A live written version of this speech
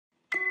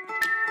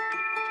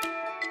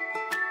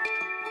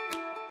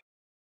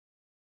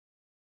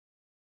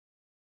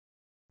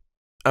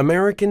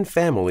American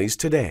families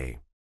today.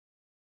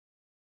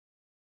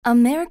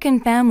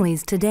 American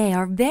families today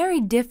are very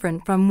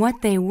different from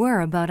what they were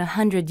about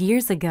 100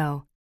 years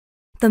ago.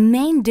 The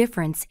main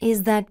difference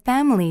is that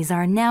families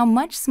are now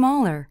much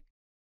smaller.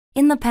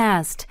 In the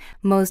past,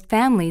 most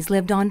families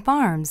lived on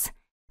farms.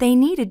 They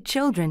needed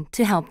children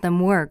to help them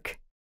work.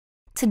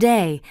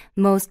 Today,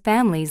 most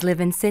families live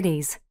in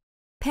cities.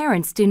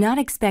 Parents do not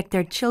expect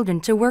their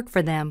children to work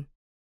for them.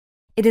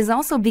 It is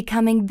also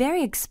becoming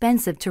very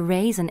expensive to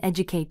raise and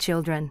educate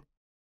children.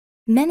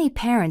 Many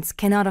parents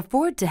cannot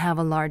afford to have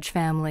a large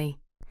family.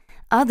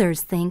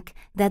 Others think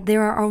that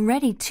there are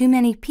already too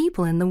many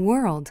people in the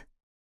world.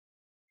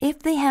 If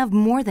they have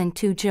more than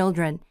 2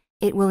 children,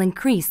 it will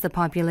increase the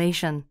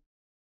population.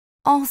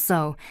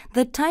 Also,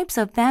 the types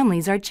of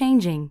families are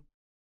changing.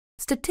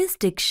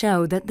 Statistics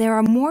show that there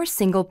are more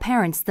single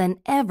parents than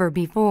ever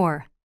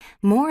before.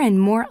 More and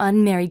more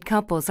unmarried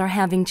couples are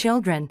having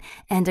children,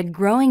 and a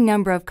growing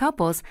number of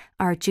couples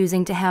are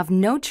choosing to have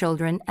no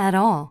children at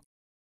all.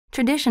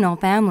 Traditional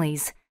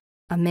families,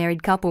 a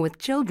married couple with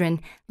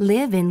children,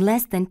 live in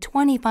less than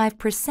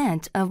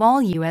 25% of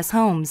all U.S.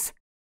 homes.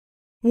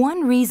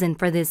 One reason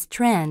for this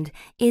trend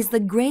is the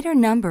greater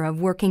number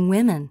of working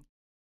women.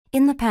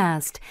 In the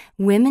past,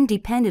 women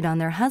depended on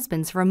their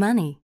husbands for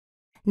money.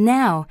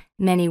 Now,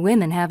 many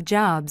women have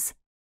jobs.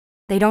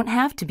 They don't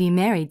have to be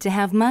married to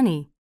have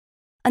money.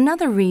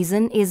 Another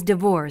reason is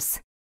divorce.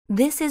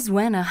 This is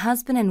when a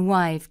husband and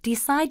wife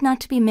decide not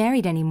to be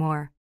married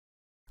anymore.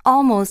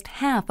 Almost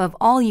half of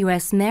all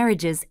U.S.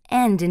 marriages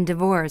end in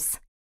divorce.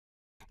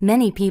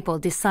 Many people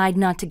decide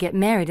not to get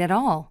married at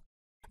all.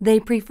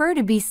 They prefer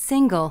to be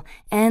single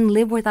and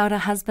live without a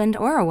husband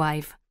or a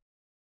wife.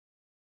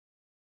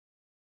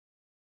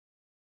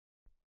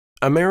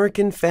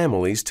 American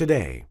families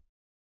today.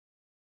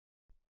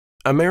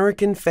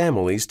 American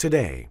families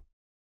today.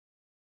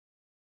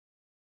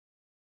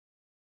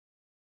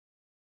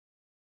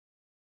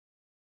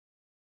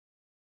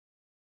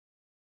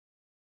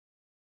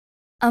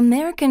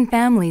 American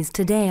families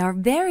today are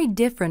very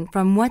different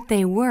from what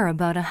they were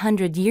about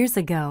 100 years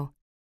ago.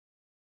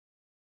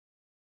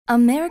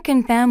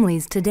 American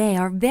families today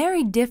are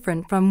very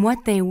different from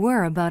what they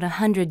were about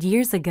 100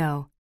 years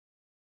ago.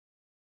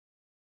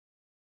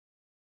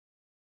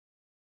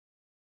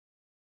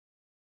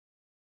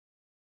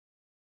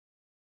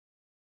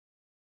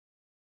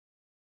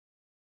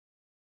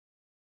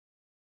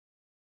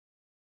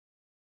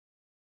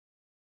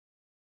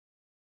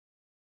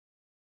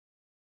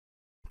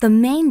 The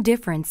main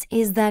difference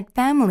is that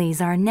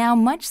families are now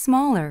much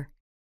smaller.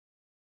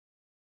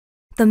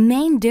 The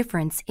main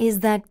difference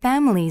is that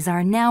families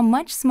are now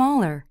much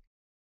smaller.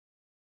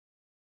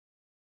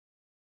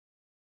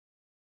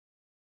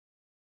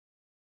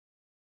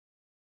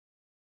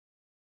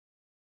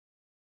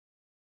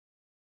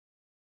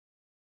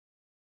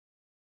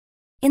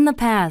 In the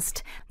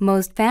past,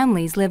 most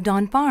families lived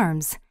on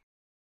farms.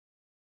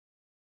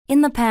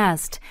 In the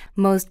past,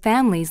 most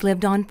families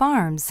lived on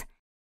farms.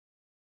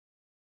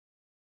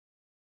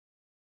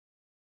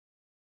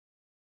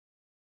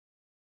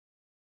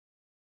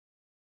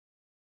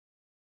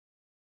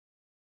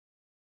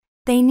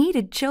 They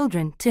needed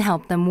children to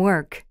help them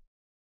work.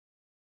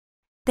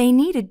 They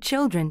needed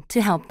children to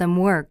help them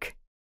work.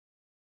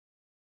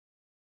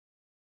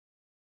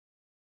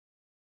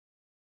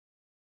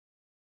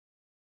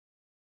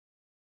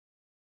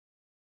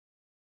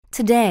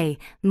 Today,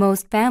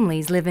 most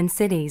families live in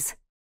cities.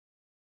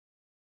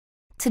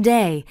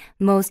 Today,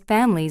 most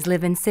families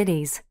live in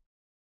cities.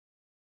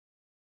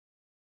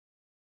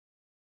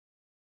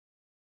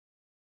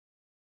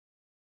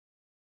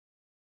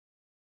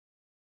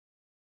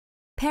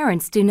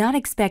 Parents do not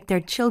expect their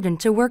children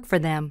to work for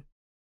them.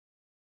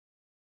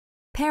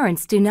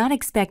 Parents do not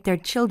expect their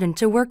children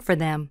to work for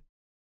them.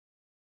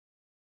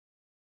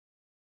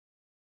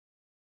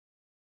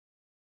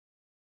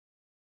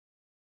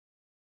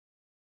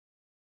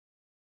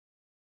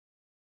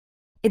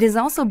 It is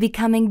also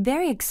becoming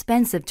very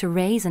expensive to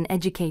raise and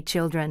educate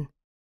children.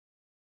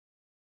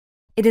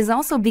 It is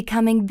also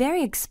becoming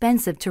very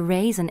expensive to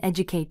raise and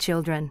educate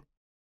children.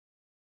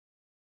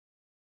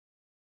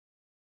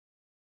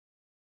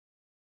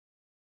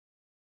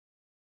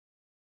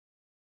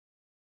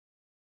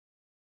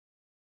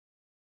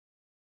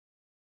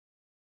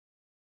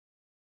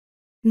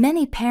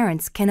 Many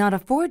parents cannot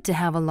afford to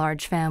have a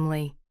large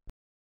family.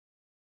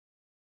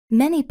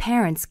 Many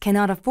parents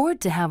cannot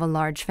afford to have a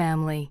large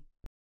family.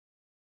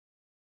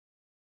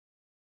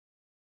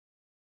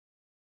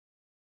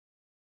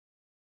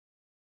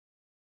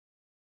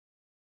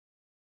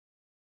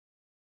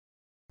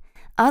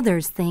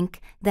 Others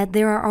think that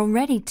there are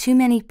already too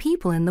many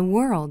people in the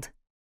world.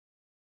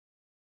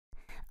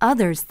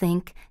 Others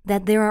think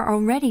that there are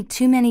already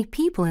too many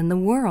people in the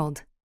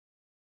world.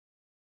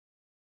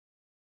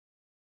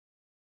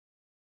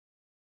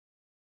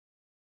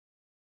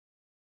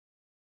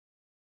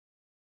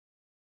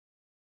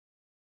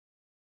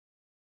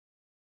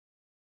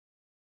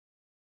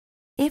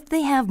 If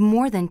they have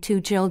more than 2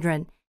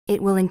 children,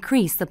 it will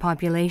increase the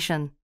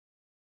population.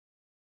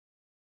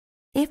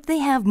 If they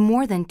have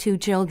more than 2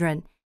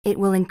 children, it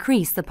will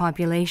increase the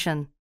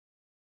population.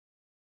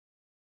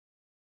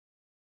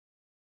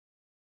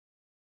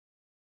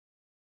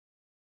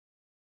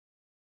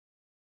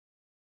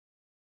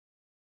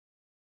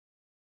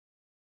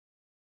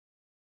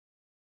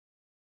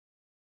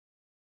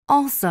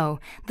 Also,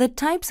 the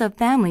types of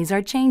families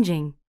are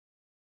changing.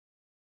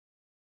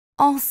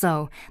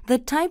 Also, the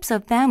types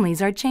of families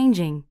are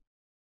changing.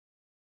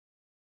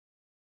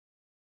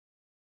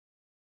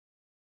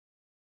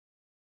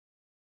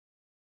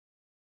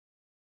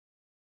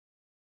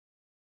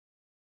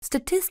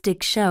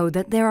 Statistics show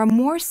that there are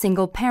more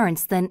single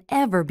parents than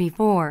ever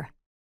before.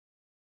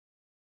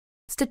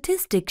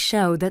 Statistics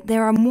show that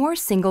there are more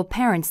single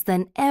parents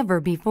than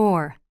ever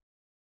before.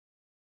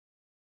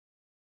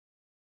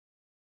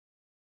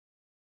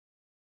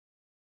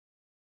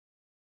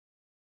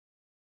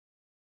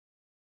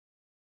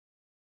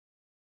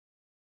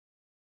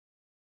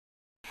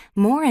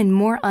 More and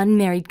more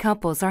unmarried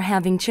couples are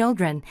having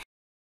children.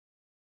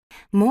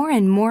 More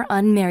and more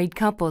unmarried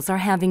couples are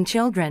having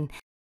children.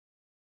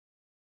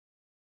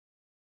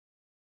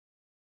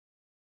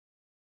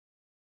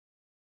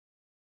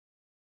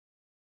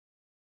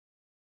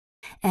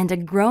 And a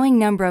growing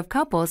number of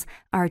couples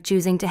are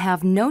choosing to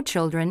have no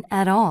children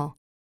at all.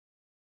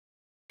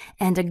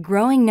 And a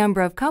growing number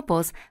of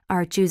couples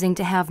are choosing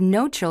to have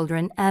no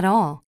children at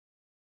all.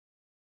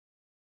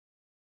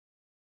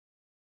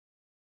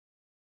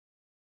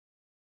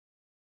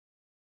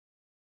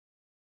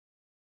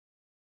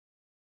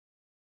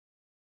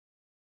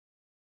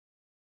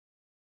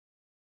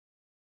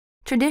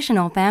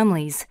 Traditional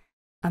families,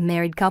 a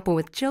married couple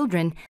with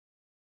children.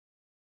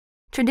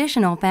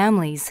 Traditional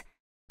families,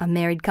 a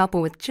married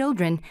couple with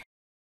children.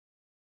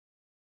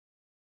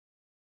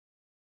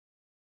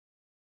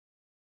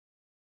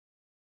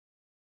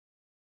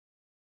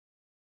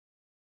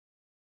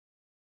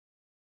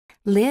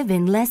 Live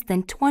in less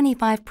than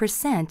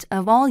 25%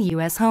 of all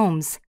U.S.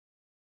 homes.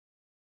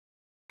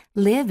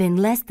 Live in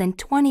less than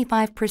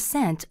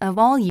 25% of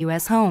all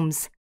U.S.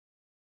 homes.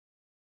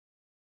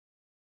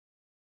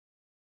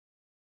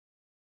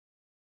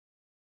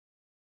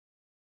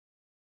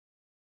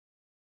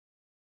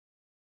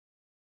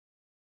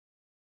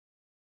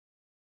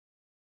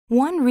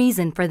 One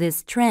reason for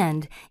this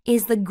trend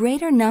is the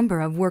greater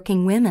number of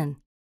working women.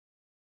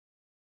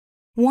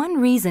 One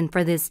reason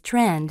for this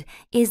trend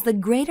is the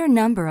greater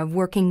number of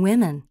working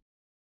women.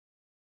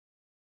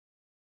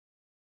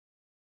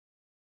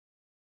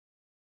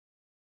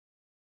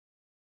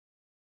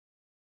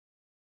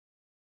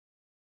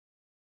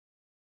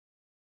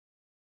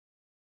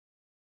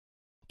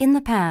 In the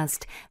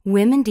past,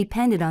 women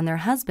depended on their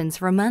husbands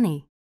for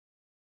money.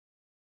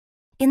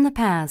 In the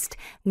past,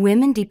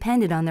 women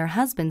depended on their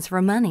husbands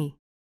for money.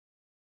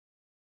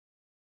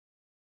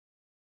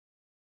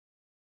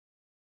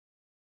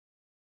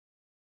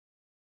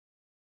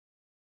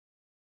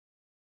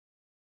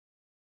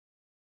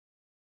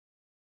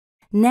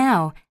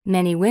 Now,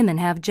 many women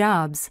have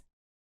jobs.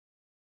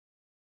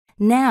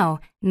 Now,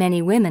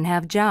 many women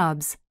have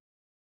jobs.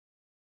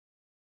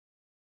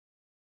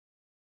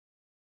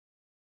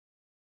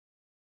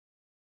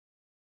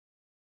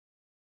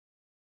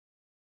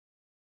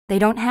 They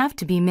don't have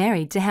to be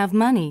married to have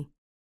money.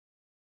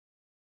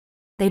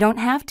 They don't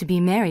have to be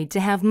married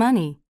to have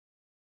money.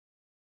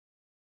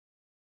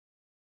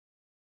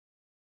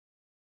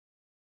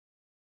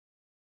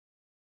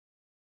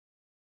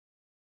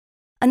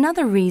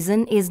 Another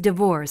reason is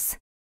divorce.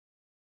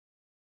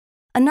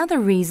 Another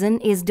reason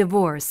is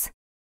divorce.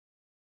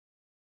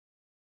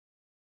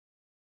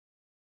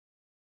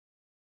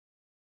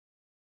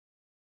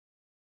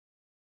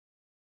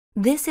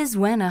 This is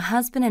when a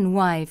husband and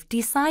wife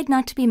decide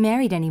not to be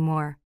married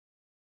anymore.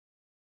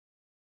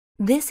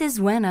 This is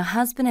when a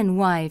husband and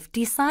wife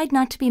decide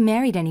not to be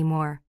married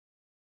anymore.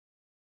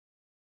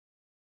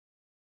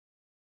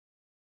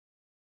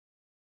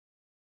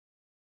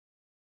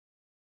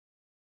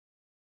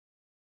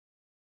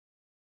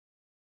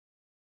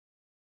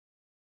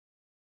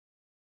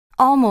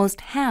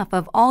 Almost half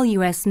of all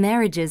U.S.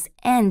 marriages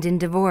end in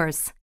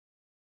divorce.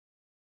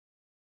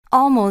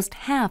 Almost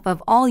half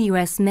of all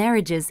U.S.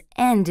 marriages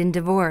end in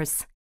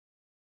divorce.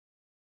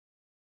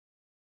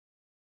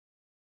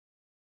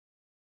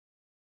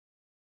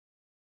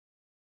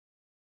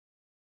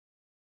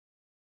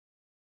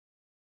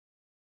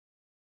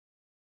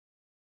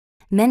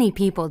 Many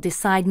people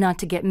decide not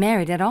to get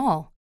married at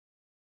all.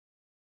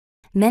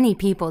 Many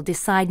people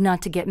decide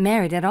not to get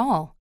married at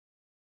all.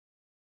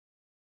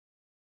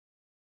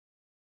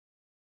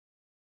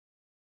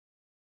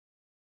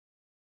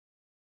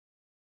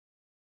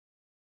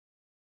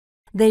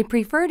 They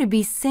prefer to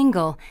be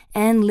single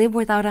and live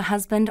without a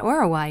husband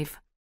or a wife.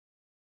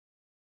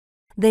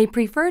 They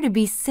prefer to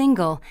be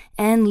single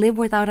and live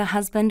without a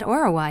husband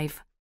or a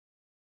wife.